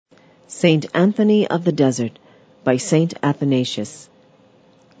Saint Anthony of the Desert by Saint Athanasius.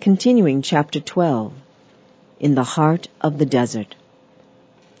 Continuing chapter 12. In the Heart of the Desert.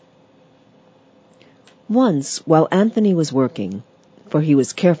 Once, while Anthony was working, for he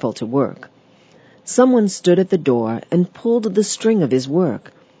was careful to work, someone stood at the door and pulled the string of his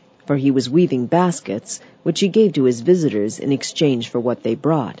work, for he was weaving baskets, which he gave to his visitors in exchange for what they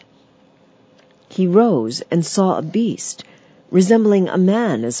brought. He rose and saw a beast, resembling a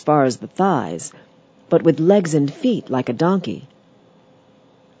man as far as the thighs, but with legs and feet like a donkey.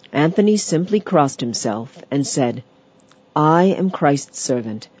 Anthony simply crossed himself and said, "I am Christ's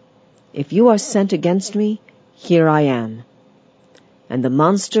servant. If you are sent against me, here I am." And the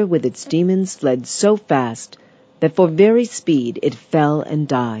monster with its demons fled so fast that for very speed it fell and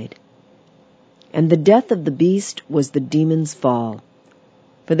died. And the death of the beast was the demon's fall,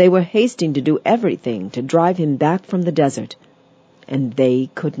 for they were hasting to do everything to drive him back from the desert, and they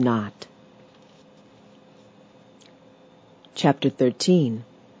could not. Chapter 13.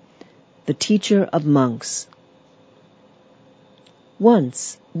 The Teacher of Monks.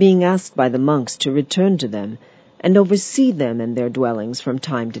 Once, being asked by the monks to return to them and oversee them and their dwellings from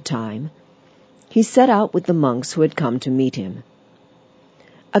time to time, he set out with the monks who had come to meet him.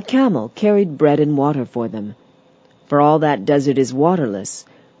 A camel carried bread and water for them, for all that desert is waterless,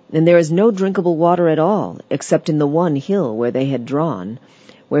 and there is no drinkable water at all, except in the one hill where they had drawn,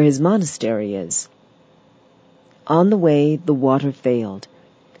 where his monastery is. On the way the water failed,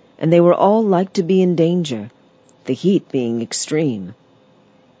 and they were all like to be in danger, the heat being extreme.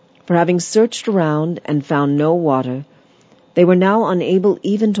 For having searched around and found no water, they were now unable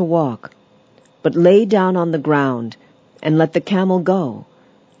even to walk, but lay down on the ground and let the camel go,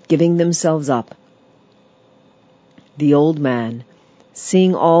 giving themselves up. The old man,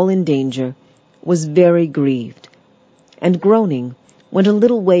 seeing all in danger, was very grieved, and groaning, went a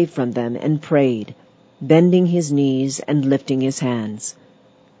little way from them and prayed, bending his knees and lifting his hands.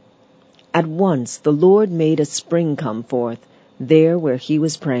 At once the Lord made a spring come forth there where he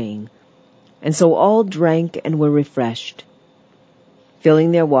was praying, and so all drank and were refreshed.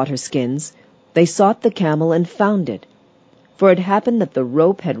 Filling their water skins, they sought the camel and found it, for it happened that the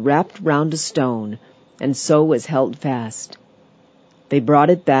rope had wrapped round a stone, and so was held fast. They brought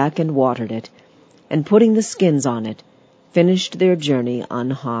it back and watered it, and putting the skins on it, finished their journey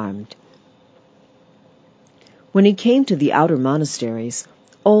unharmed. When he came to the outer monasteries,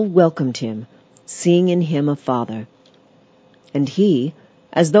 all welcomed him, seeing in him a father. And he,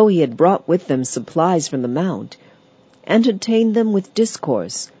 as though he had brought with them supplies from the mount, entertained them with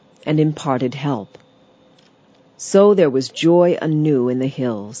discourse and imparted help. So there was joy anew in the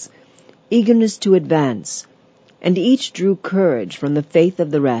hills, eagerness to advance, and each drew courage from the faith of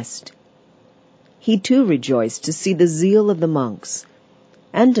the rest. He too rejoiced to see the zeal of the monks,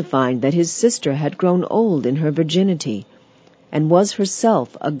 and to find that his sister had grown old in her virginity, and was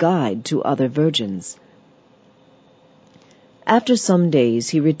herself a guide to other virgins. After some days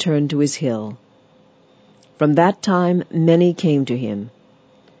he returned to his hill. From that time many came to him,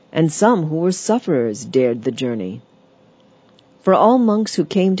 and some who were sufferers dared the journey. For all monks who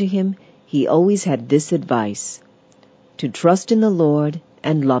came to him, he always had this advice: to trust in the Lord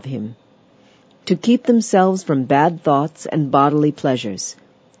and love him, to keep themselves from bad thoughts and bodily pleasures,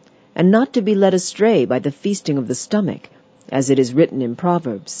 and not to be led astray by the feasting of the stomach, as it is written in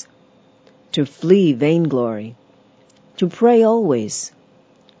Proverbs, to flee vainglory, to pray always,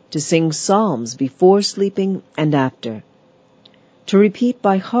 to sing psalms before sleeping and after, to repeat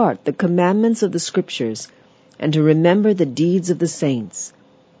by heart the commandments of the Scriptures, and to remember the deeds of the saints,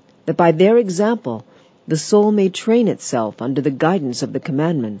 that by their example the soul may train itself under the guidance of the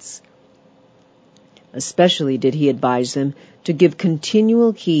commandments. Especially did he advise them to give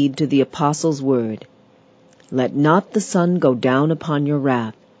continual heed to the apostles' word, "Let not the sun go down upon your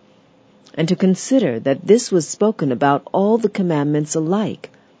wrath," and to consider that this was spoken about all the commandments alike,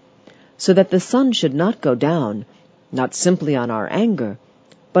 so that the sun should not go down, not simply on our anger,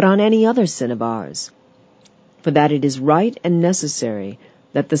 but on any other sin of ours, for that it is right and necessary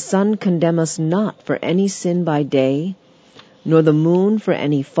that the sun condemn us not for any sin by day, nor the moon for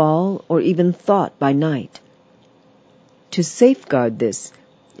any fall or even thought by night. To safeguard this,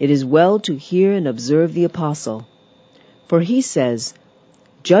 it is well to hear and observe the apostle, for he says,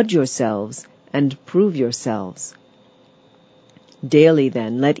 "Judge yourselves and prove yourselves." Daily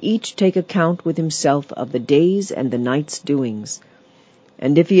then let each take account with himself of the day's and the night's doings,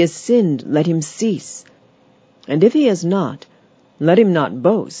 and if he has sinned, let him cease, and if he has not, let him not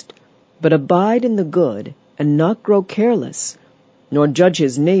boast, but abide in the good, and not grow careless, nor judge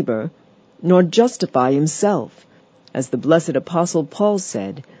his neighbor, nor justify himself, as the blessed Apostle Paul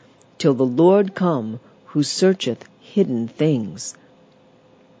said, till the Lord come, who searcheth hidden things.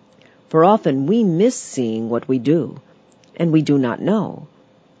 For often we miss seeing what we do, and we do not know.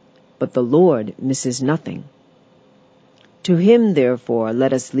 But the Lord misses nothing. To him, therefore,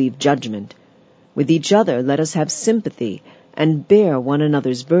 let us leave judgment. With each other let us have sympathy, and bear one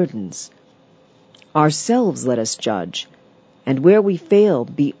another's burdens. Ourselves let us judge, and where we fail,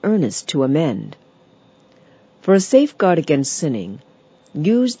 be earnest to amend. For a safeguard against sinning,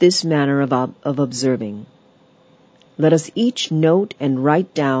 use this manner of observing. Let us each note and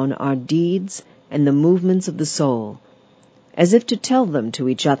write down our deeds and the movements of the soul, as if to tell them to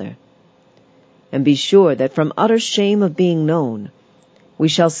each other. And be sure that from utter shame of being known, we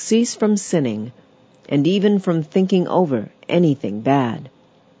shall cease from sinning, and even from thinking over anything bad.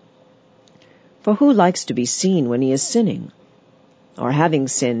 For who likes to be seen when he is sinning? Or having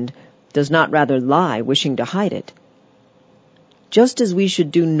sinned, does not rather lie, wishing to hide it? Just as we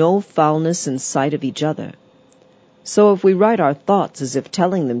should do no foulness in sight of each other, so if we write our thoughts as if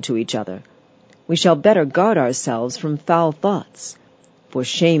telling them to each other, we shall better guard ourselves from foul thoughts, for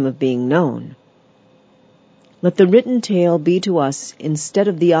shame of being known. Let the written tale be to us instead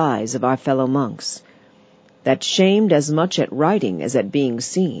of the eyes of our fellow monks, that shamed as much at writing as at being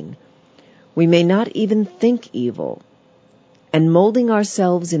seen, we may not even think evil, and molding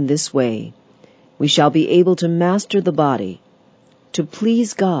ourselves in this way, we shall be able to master the body, to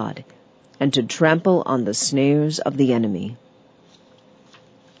please God, and to trample on the snares of the enemy.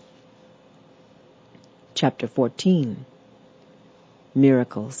 Chapter 14.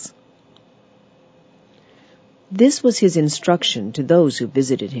 Miracles. This was his instruction to those who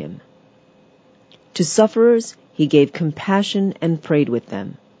visited him. To sufferers he gave compassion and prayed with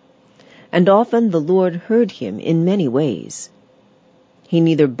them. And often the Lord heard him in many ways. He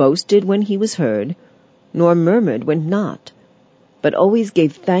neither boasted when he was heard, nor murmured when not, but always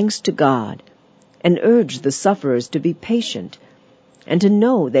gave thanks to God, and urged the sufferers to be patient, and to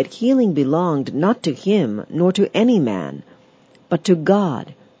know that healing belonged not to him nor to any man, but to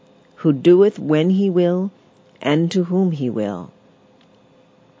God, who doeth when he will, and to whom he will.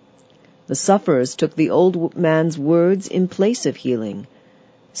 The sufferers took the old man's words in place of healing,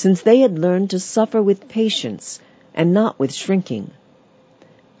 since they had learned to suffer with patience and not with shrinking.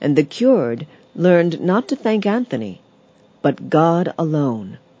 And the cured learned not to thank Anthony, but God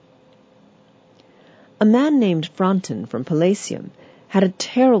alone. A man named Frontin from Palatium had a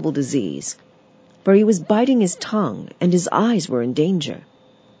terrible disease, for he was biting his tongue and his eyes were in danger.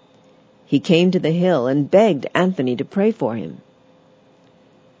 He came to the hill and begged Anthony to pray for him.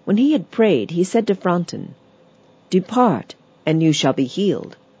 When he had prayed, he said to Frontin, "Depart, and you shall be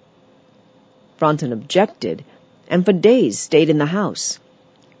healed." Frontin objected, and for days stayed in the house,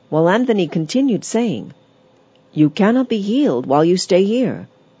 while Anthony continued saying, "You cannot be healed while you stay here.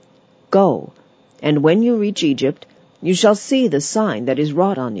 Go, and when you reach Egypt, you shall see the sign that is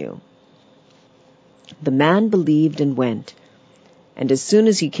wrought on you." The man believed and went, and as soon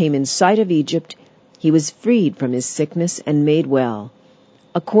as he came in sight of Egypt, he was freed from his sickness and made well,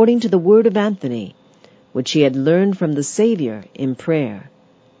 according to the word of Anthony, which he had learned from the Savior in prayer.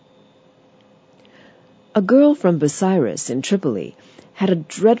 A girl from Busiris in Tripoli had a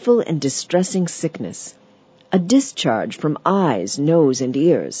dreadful and distressing sickness, a discharge from eyes, nose, and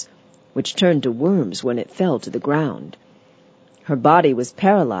ears, which turned to worms when it fell to the ground. Her body was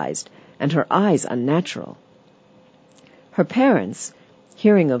paralyzed, and her eyes unnatural. Her parents,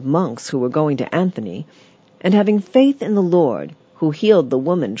 hearing of monks who were going to Anthony, and having faith in the Lord, who healed the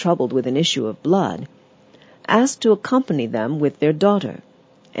woman troubled with an issue of blood, asked to accompany them with their daughter,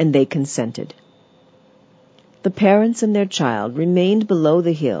 and they consented. The parents and their child remained below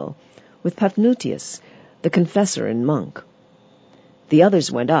the hill with Paphnutius, the confessor and monk. The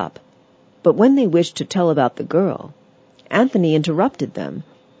others went up, but when they wished to tell about the girl, Anthony interrupted them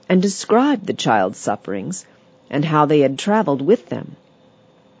and described the child's sufferings and how they had traveled with them.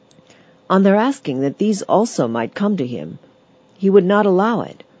 On their asking that these also might come to him, he would not allow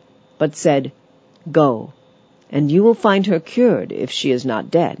it, but said, "Go, and you will find her cured if she is not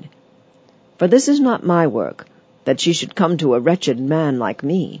dead. For this is not my work, that she should come to a wretched man like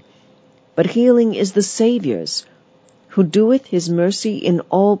me, but healing is the Saviour's, who doeth his mercy in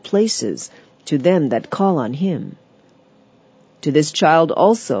all places to them that call on him. To this child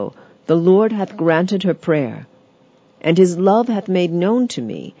also the Lord hath granted her prayer, and his love hath made known to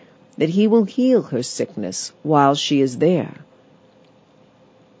me that he will heal her sickness while she is there."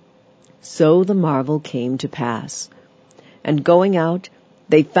 So the marvel came to pass, and going out,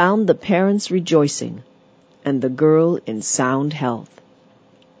 they found the parents rejoicing, and the girl in sound health.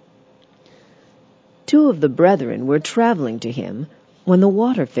 2 of the brethren were traveling to him, when the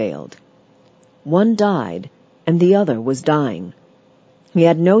water failed. One died, and the other was dying. He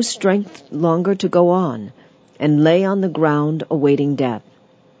had no strength longer to go on, and lay on the ground awaiting death.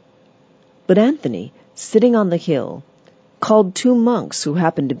 But Anthony, sitting on the hill, called 2 monks who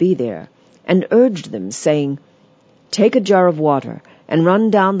happened to be there, and urged them, saying, "Take a jar of water, and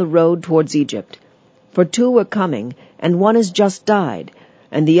run down the road towards Egypt. For 2 are coming, and one has just died,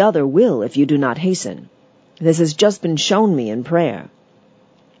 and the other will if you do not hasten. This has just been shown me in prayer."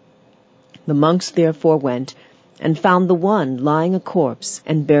 The monks therefore went, and found the one lying a corpse,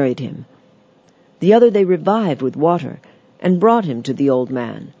 and buried him. The other they revived with water, and brought him to the old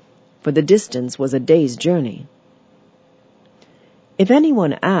man, for the distance was a day's journey. If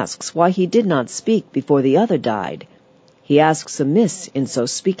anyone asks why he did not speak before the other died, he asks amiss in so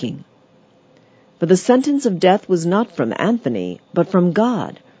speaking. For the sentence of death was not from Anthony, but from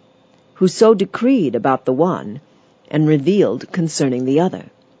God, who so decreed about the one, and revealed concerning the other.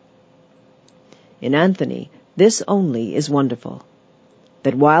 In Anthony this only is wonderful,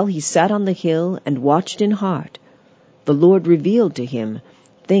 that while he sat on the hill and watched in heart, the Lord revealed to him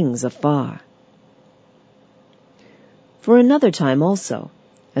things afar. For another time also,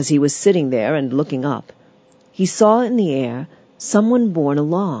 as he was sitting there and looking up, he saw in the air someone borne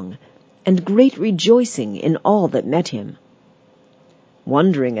along, and great rejoicing in all that met him.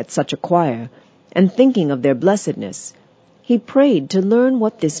 Wondering at such a choir, and thinking of their blessedness, he prayed to learn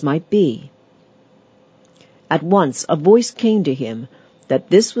what this might be. At once a voice came to him that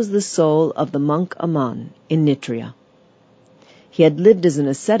this was the soul of the monk Ammon in Nitria. He had lived as an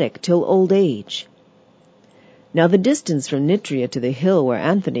ascetic till old age. Now the distance from Nitria to the hill where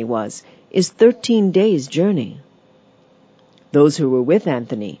Anthony was is 13 days' journey. Those who were with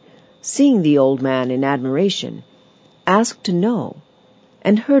Anthony, seeing the old man in admiration, asked to know,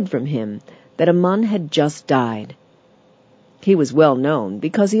 and heard from him that Ammon had just died. He was well known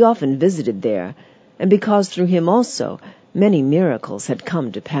because he often visited there, and because through him also many miracles had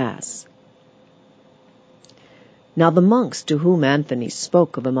come to pass. Now the monks to whom Anthony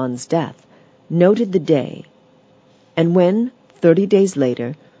spoke of Ammon's death noted the day, and when, 30 days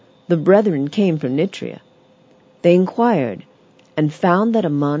later, the brethren came from Nitria, they inquired, and found that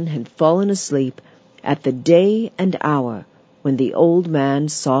Ammon had fallen asleep at the day and hour when the old man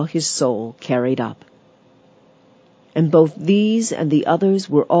saw his soul carried up. And both these and the others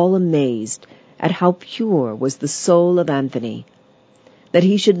were all amazed at how pure was the soul of Anthony, that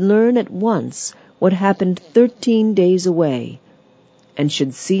he should learn at once what happened 13 days away, and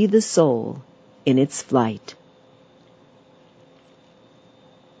should see the soul in its flight.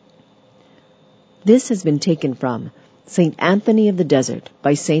 This has been taken from St. Anthony of the Desert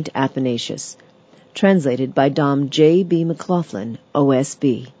by St. Athanasius, translated by Dom J. B. McLaughlin,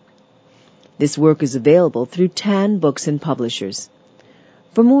 OSB. This work is available through Tan Books and Publishers.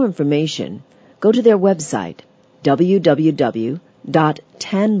 For more information, go to their website,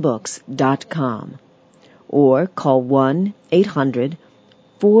 www.tanbooks.com, or call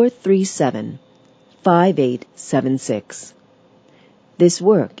 1-800-437-5876. This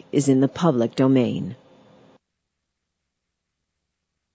work is in the public domain.